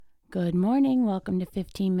Good morning. Welcome to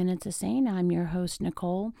 15 Minutes of Sane. I'm your host,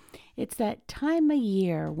 Nicole. It's that time of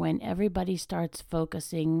year when everybody starts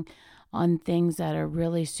focusing on things that are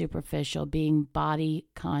really superficial, being body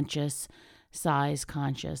conscious, size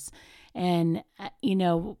conscious. And,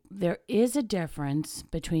 there is a difference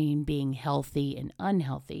between being healthy and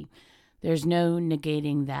unhealthy. There's no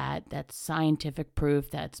negating that. That's scientific proof,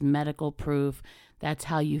 that's medical proof, that's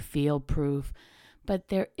how you feel proof. But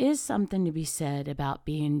there is something to be said about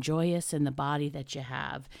being joyous in the body that you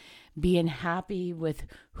have, being happy with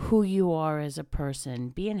who you are as a person,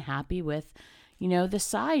 being happy with, the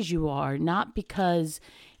size you are, not because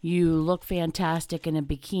you look fantastic in a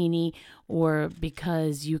bikini or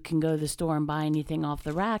because you can go to the store and buy anything off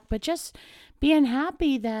the rack, but just being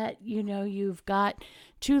happy that, you've got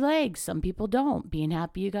two legs. Some people don't. Being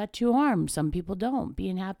happy you got two arms. Some people don't.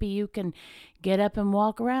 Being happy you can get up and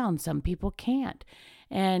walk around. Some people can't.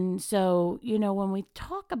 And so, when we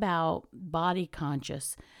talk about body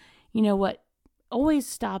conscious, what always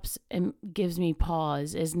stops and gives me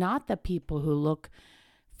pause is not the people who look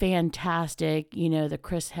fantastic, the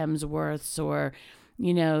Chris Hemsworths or,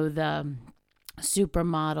 the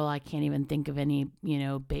supermodel. I can't even think of any,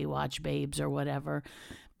 Baywatch babes or whatever.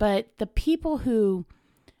 But the people who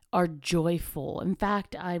are joyful. In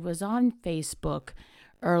fact, I was on Facebook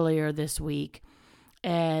earlier this week,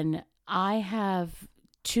 and I have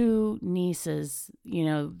two nieces.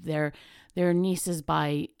 They're nieces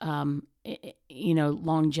by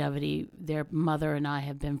longevity. Their mother and I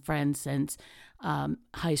have been friends since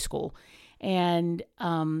high school, and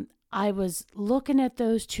I was looking at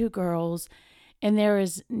those two girls, and there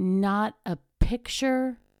is not a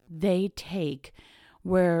picture they take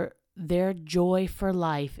where their joy for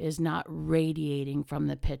life is not radiating from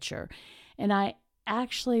the picture. And I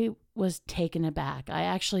actually was taken aback. I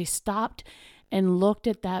actually stopped and looked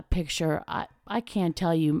at that picture. I can't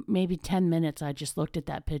tell you, maybe 10 minutes I just looked at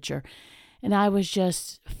that picture. And I was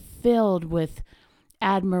just filled with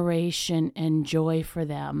admiration and joy for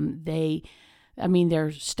them.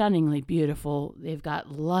 They're stunningly beautiful. They've got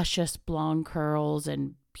luscious blonde curls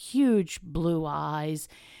and huge blue eyes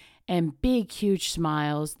and big, huge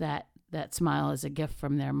smiles. That smile is a gift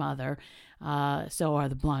from their mother. So are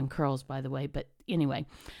the blonde curls, by the way. But anyway,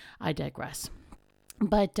 I digress.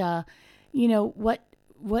 But,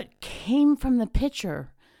 what came from the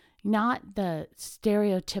picture, not the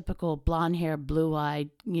stereotypical blonde hair, blue-eyed,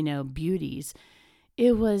 beauties.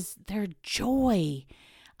 It was their joy.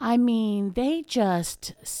 I mean, they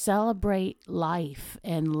just celebrate life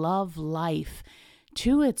and love life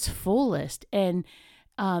to its fullest. And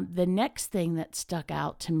the next thing that stuck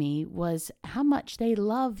out to me was how much they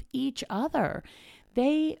love each other.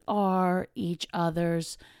 They are each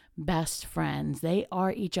other's best friends. They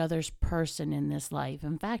are each other's person in this life.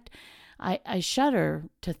 In fact, I shudder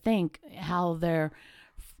to think how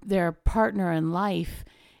their partner in life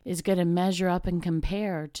is going to measure up and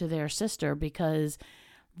compare to their sister, because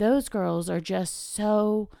those girls are just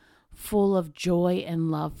so full of joy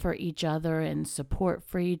and love for each other and support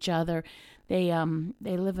for each other. They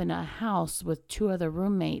live in a house with two other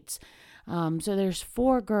roommates. So there's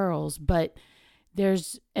four girls, but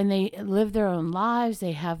they live their own lives.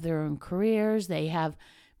 They have their own careers. They have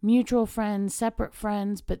mutual friends, separate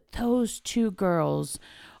friends, but those two girls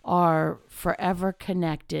are forever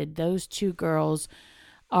connected. Those two girls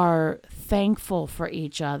are thankful for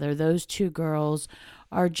each other. Those two girls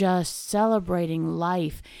are just celebrating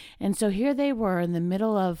life. And so here they were in the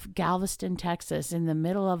middle of Galveston, Texas, in the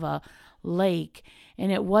middle of a lake.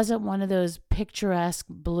 And it wasn't one of those picturesque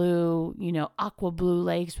blue, aqua blue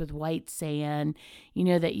lakes with white sand,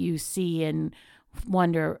 that you see and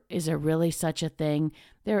wonder, is there really such a thing?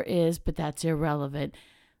 There is, but that's irrelevant.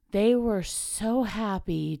 They were so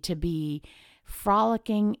happy to be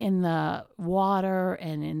frolicking in the water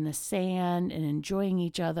and in the sand and enjoying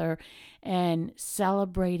each other and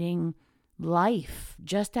celebrating life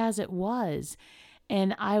just as it was.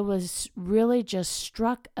 And I was really just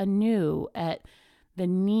struck anew at the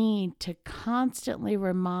need to constantly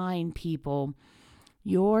remind people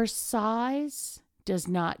your size does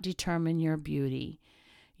not determine your beauty.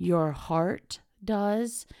 Your heart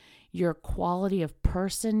does. Your quality of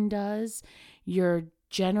person does. Your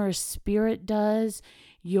generous spirit does.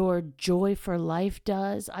 Your joy for life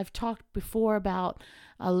does. I've talked before about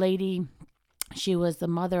a lady. She was the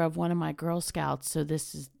mother of one of my Girl Scouts. So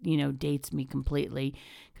this is, dates me completely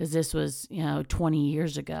because this was, 20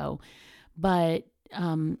 years ago. But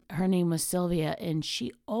her name was Sylvia, and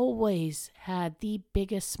she always had the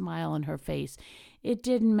biggest smile on her face. It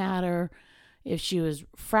didn't matter if she was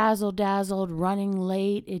frazzle-dazzled, running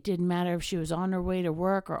late. It didn't matter if she was on her way to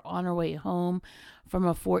work or on her way home from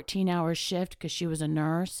a 14-hour shift because she was a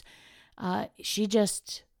nurse. She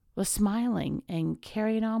just was smiling and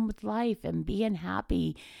carrying on with life and being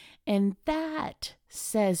happy. And that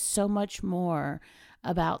says so much more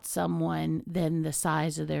about someone than the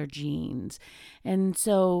size of their jeans. And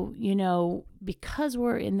so, because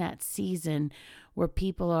we're in that season where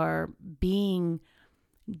people are being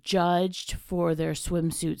judged for their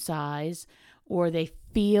swimsuit size, or they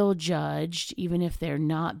feel judged even if they're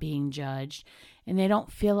not being judged, and they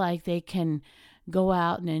don't feel like they can go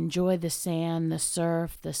out and enjoy the sand, the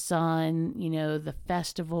surf, the sun, the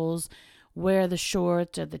festivals, wear the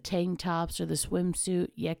shorts or the tank tops or the swimsuit.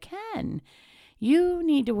 You can. You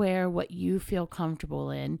need to wear what you feel comfortable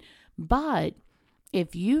in. But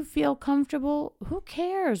if you feel comfortable, who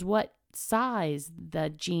cares what size the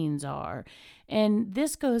jeans are? And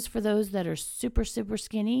this goes for those that are super, super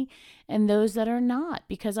skinny and those that are not.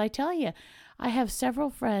 Because I tell you, I have several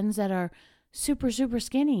friends that are super, super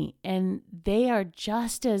skinny, and they are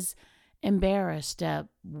just as embarrassed to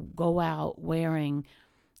go out wearing,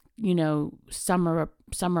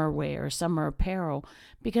 summer wear, summer apparel,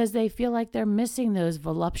 because they feel like they're missing those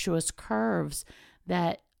voluptuous curves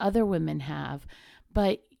that other women have.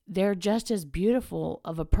 But they're just as beautiful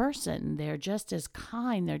of a person. They're just as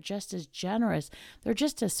kind. They're just as generous. They're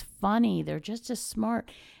just as funny. They're just as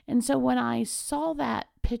smart. And so when I saw that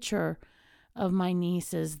picture of my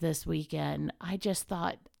nieces this weekend, I just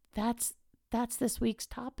thought that's this week's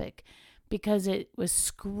topic, because it was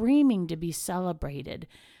screaming to be celebrated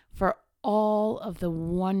for all of the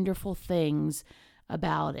wonderful things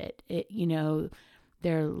about it.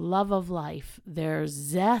 Their love of life, their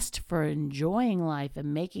zest for enjoying life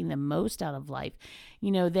and making the most out of life.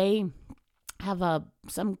 They have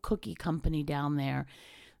some cookie company down there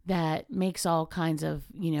that makes all kinds of,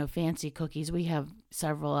 fancy cookies. We have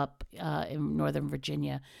several up in Northern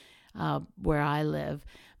Virginia where I live.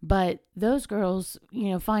 But those girls,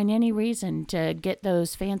 find any reason to get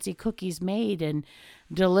those fancy cookies made and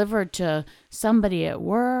delivered to somebody at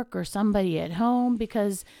work or somebody at home,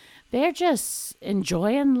 because they're just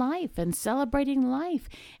enjoying life and celebrating life.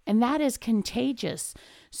 And that is contagious.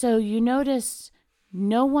 So you notice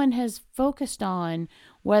no one has focused on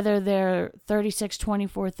whether they're 36,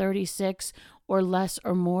 24, 36 or less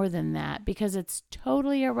or more than that, because it's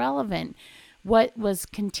totally irrelevant. What was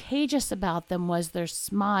contagious about them was their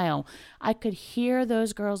smile. I could hear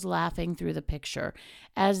those girls laughing through the picture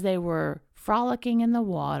as they were frolicking in the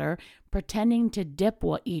water, pretending to dip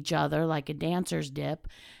each other like a dancer's dip,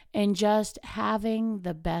 and just having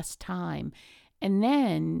the best time. And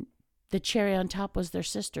then the cherry on top was their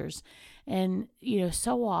sisters. And,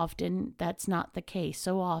 so often that's not the case.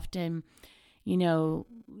 So often,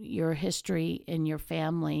 your history in your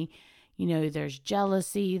family, there's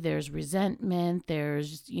jealousy, there's resentment,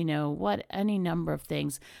 there's, any number of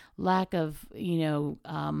things, lack of,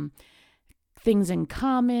 things in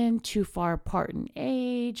common, too far apart in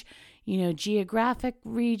age, geographic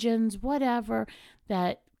regions, whatever,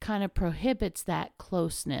 that kind of prohibits that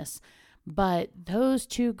closeness. But those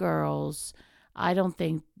two girls, I don't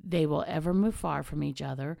think they will ever move far from each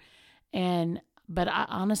other. But I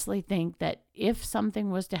honestly think that if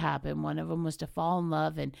something was to happen, one of them was to fall in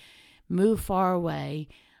love and move far away,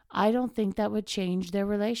 I don't think that would change their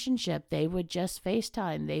relationship. They would just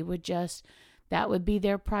FaceTime. That would be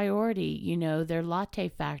their priority. Their latte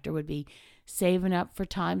factor would be saving up for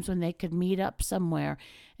times when they could meet up somewhere.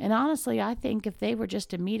 And honestly, I think if they were just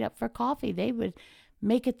to meet up for coffee, they would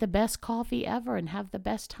make it the best coffee ever and have the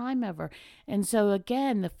best time ever. And so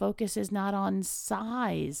again, the focus is not on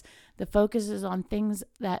size. The focus is on things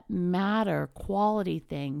that matter, quality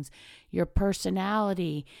things, your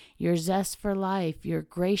personality, your zest for life, your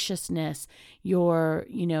graciousness, your,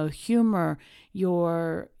 humor,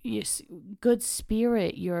 your good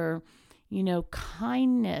spirit, your,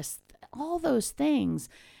 kindness, all those things.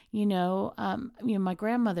 My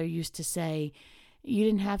grandmother used to say, you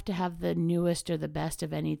didn't have to have the newest or the best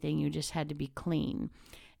of anything. You just had to be clean.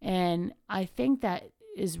 And I think that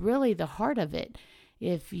is really the heart of it.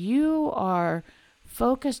 If you are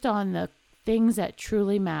focused on the things that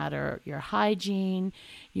truly matter, your hygiene,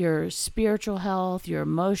 your spiritual health, your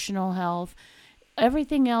emotional health,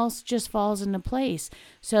 everything else just falls into place.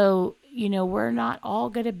 So, we're not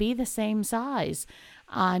all going to be the same size.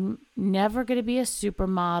 I'm never going to be a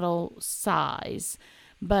supermodel size,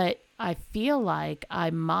 but I feel like I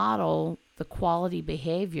model the quality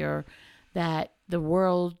behavior that the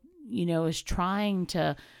world, is trying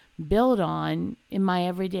to build on in my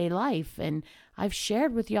everyday life. And I've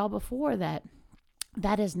shared with y'all before that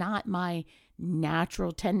is not my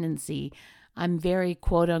natural tendency. I'm very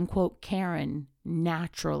quote unquote Karen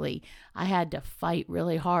naturally. I had to fight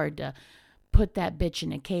really hard to put that bitch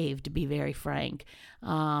in a cave, to be very frank,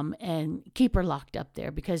 and keep her locked up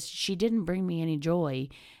there because she didn't bring me any joy,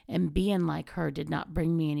 and being like her did not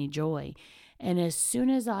bring me any joy. And as soon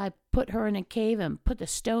as I put her in a cave and put the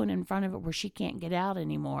stone in front of it where she can't get out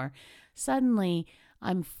anymore, suddenly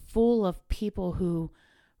I'm full of people who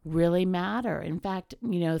really matter. In fact,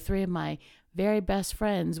 3 of my very best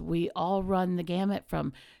friends, we all run the gamut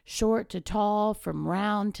from short to tall, from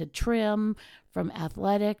round to trim, from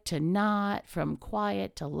athletic to not, from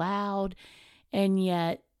quiet to loud. And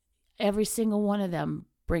yet, every single one of them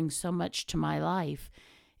brings so much to my life.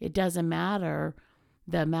 It doesn't matter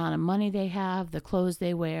the amount of money they have, the clothes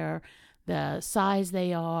they wear, the size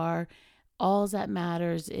they are. All that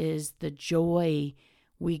matters is the joy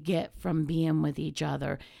we get from being with each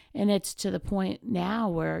other. And it's to the point now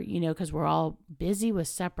where, because we're all busy with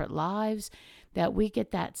separate lives, that we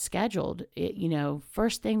get that scheduled.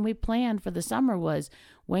 First thing we planned for the summer was,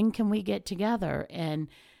 when can we get together and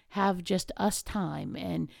have just us time?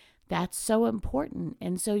 And that's so important.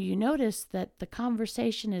 And so you notice that the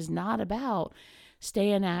conversation is not about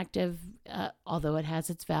staying active, although it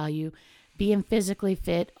has its value, being physically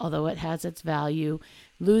fit, although it has its value,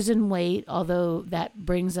 losing weight, although that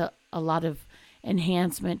brings a lot of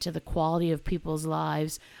enhancement to the quality of people's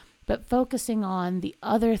lives, but focusing on the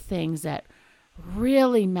other things that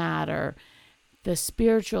really matter, the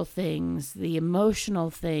spiritual things, the emotional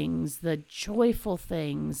things, the joyful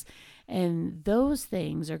things, and those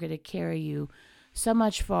things are going to carry you so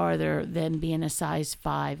much farther than being a size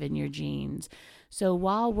 5 in your jeans. So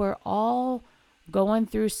while we're all going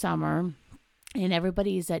through summer, and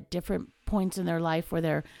everybody's at different points in their life where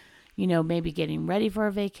they're, maybe getting ready for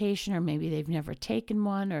a vacation, or maybe they've never taken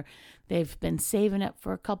one, or they've been saving up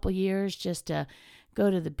for a couple years just to go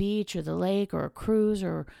to the beach or the lake or a cruise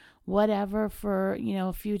or whatever for,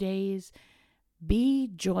 a few days. Be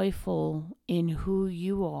joyful in who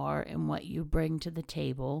you are and what you bring to the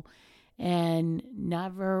table, and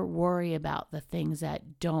never worry about the things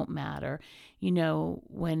that don't matter.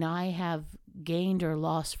 When I have gained or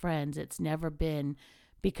lost friends, it's never been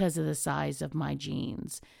because of the size of my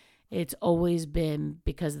jeans. It's always been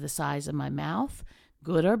because of the size of my mouth,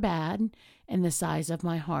 good or bad, and the size of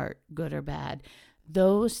my heart, good or bad.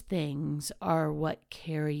 Those things are what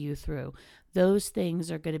carry you through. Those things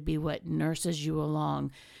are going to be what nurses you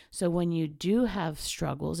along. So when you do have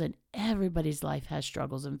struggles, and everybody's life has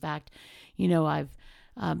struggles. In fact,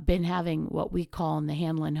 I've been having what we call in the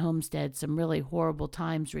Hanlon homestead some really horrible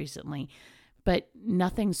times recently, but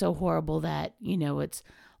nothing so horrible that, it's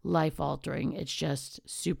life-altering. It's just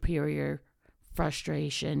superior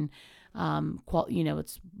frustration.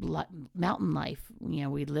 It's mountain life.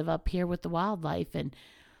 We live up here with the wildlife, and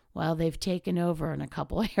they've taken over in a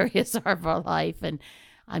couple areas of our life, and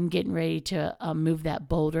I'm getting ready to move that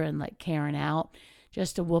boulder and let Karen out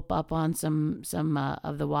just to whoop up on some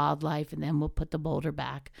of the wildlife, and then we'll put the boulder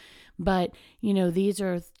back. But, these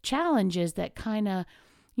are challenges that kind of,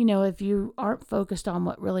 if you aren't focused on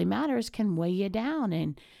what really matters, can weigh you down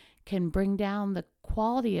and can bring down the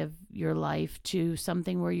quality of your life to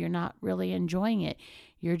something where you're not really enjoying it.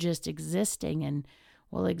 You're just existing. And,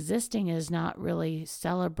 existing is not really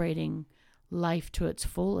celebrating life to its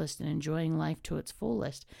fullest and enjoying life to its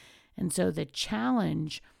fullest. And so the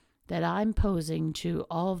challenge that I'm posing to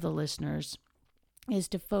all of the listeners is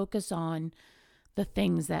to focus on the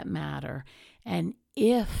things that matter. And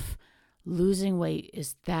if losing weight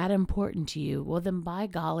is that important to you, then by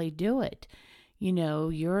golly, do it.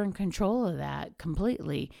 You're in control of that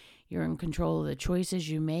completely. You're in control of the choices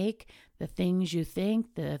you make, the things you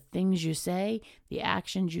think, the things you say, the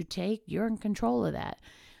actions you take. You're in control of that.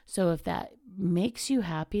 So if that makes you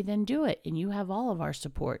happy, then do it. And you have all of our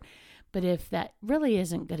support. But if that really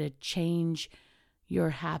isn't going to change your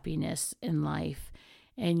happiness in life,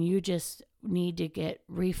 and you just need to get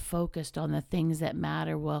refocused on the things that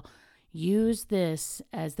matter, use this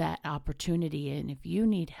as that opportunity. And if you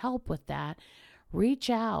need help with that, reach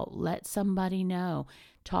out, let somebody know.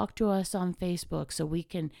 Talk to us on Facebook so we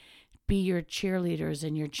can be your cheerleaders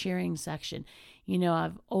in your cheering section.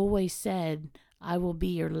 I've always said I will be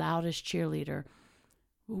your loudest cheerleader,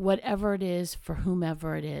 whatever it is, for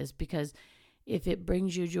whomever it is, because if it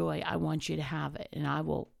brings you joy, I want you to have it, and I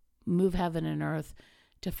will move heaven and earth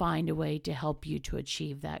to find a way to help you to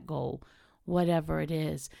achieve that goal, whatever it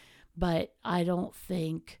is. But I don't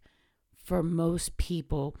think for most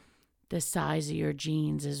people the size of your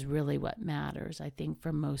jeans is really what matters. I think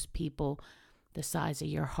for most people the size of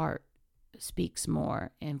your heart speaks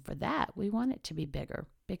more, and for that we want it to be bigger.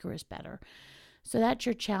 Bigger is better. So that's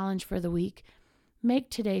your challenge for the week. Make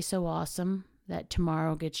today so awesome that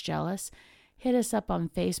tomorrow gets jealous. Hit us up on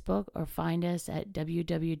Facebook or find us at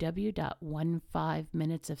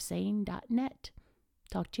www.15minutesofsane.net.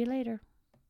 Talk to you later.